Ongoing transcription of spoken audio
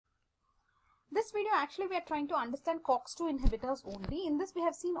This video actually we are trying to understand COX-2 inhibitors only. In this we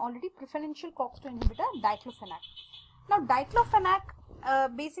have seen already preferential COX-2 inhibitor diclofenac. Now diclofenac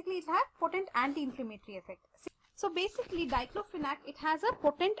basically it has potent anti-inflammatory effect. So basically diclofenac it has a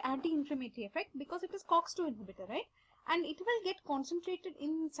potent anti-inflammatory effect because it is COX-2 inhibitor, right? And it will get concentrated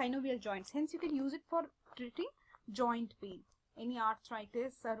in synovial joints. Hence you can use it for treating joint pain, any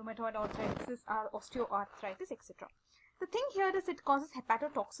arthritis, rheumatoid arthritis or osteoarthritis, etc. The thing here is it causes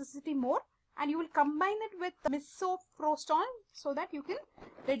hepatotoxicity more, and you will combine it with misoprostol so that you can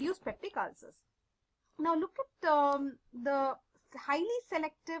reduce peptic ulcers. Now look at the highly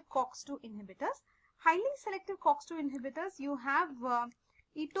selective COX-2 inhibitors. Highly selective COX-2 inhibitors, you have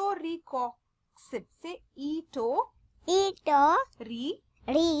Etoricoxib. Say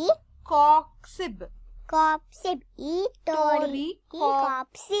Etoricoxib.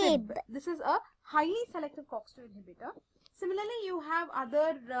 Etoricoxib. This is a highly selective COX-2 inhibitor. Similarly, you have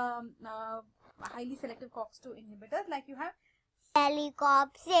other highly selective COX-2 inhibitors, like you have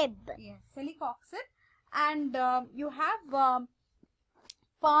Diclofenac. Yes, Diclofenac, and you have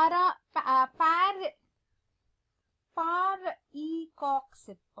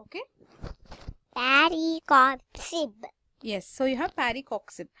Etoricoxib. Okay. Etoricoxib. Yes, so you have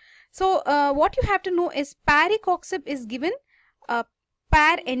Etoricoxib. So what you have to know is Etoricoxib is given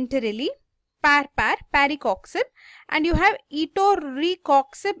parenterally, Etoricoxib, and you have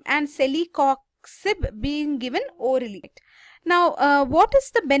Etoricoxib and Diclofenac being given orally. Now, what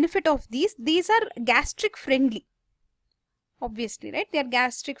is the benefit of these? These are gastric friendly. Obviously, right? They are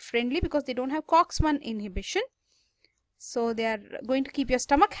gastric friendly because they don't have COX-1 inhibition. So they are going to keep your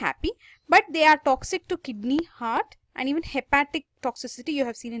stomach happy, but they are toxic to kidney, heart, and even hepatic toxicity you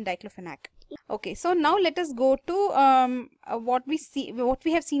have seen in diclofenac. Okay, so now let us go to what we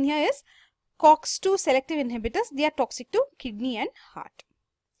have seen here is COX-2 selective inhibitors. They are toxic to kidney and heart.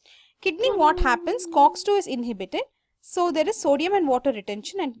 Kidney, what happens? COX-2 is inhibited, so there is sodium and water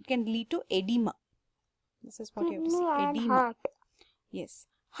retention, and it can lead to edema. This is what you have to see, edema. Heart. Yes.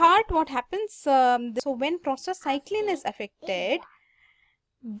 Heart, what happens? So when prostacyclin is affected,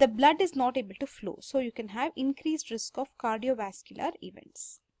 the blood is not able to flow. So you can have increased risk of cardiovascular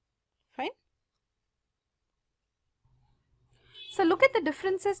events. Fine. So look at the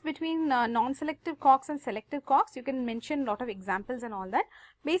differences between non-selective COX and selective COX. You can mention a lot of examples and all that.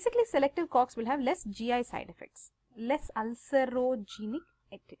 Basically, selective COX will have less GI side effects, less ulcerogenic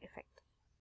effect.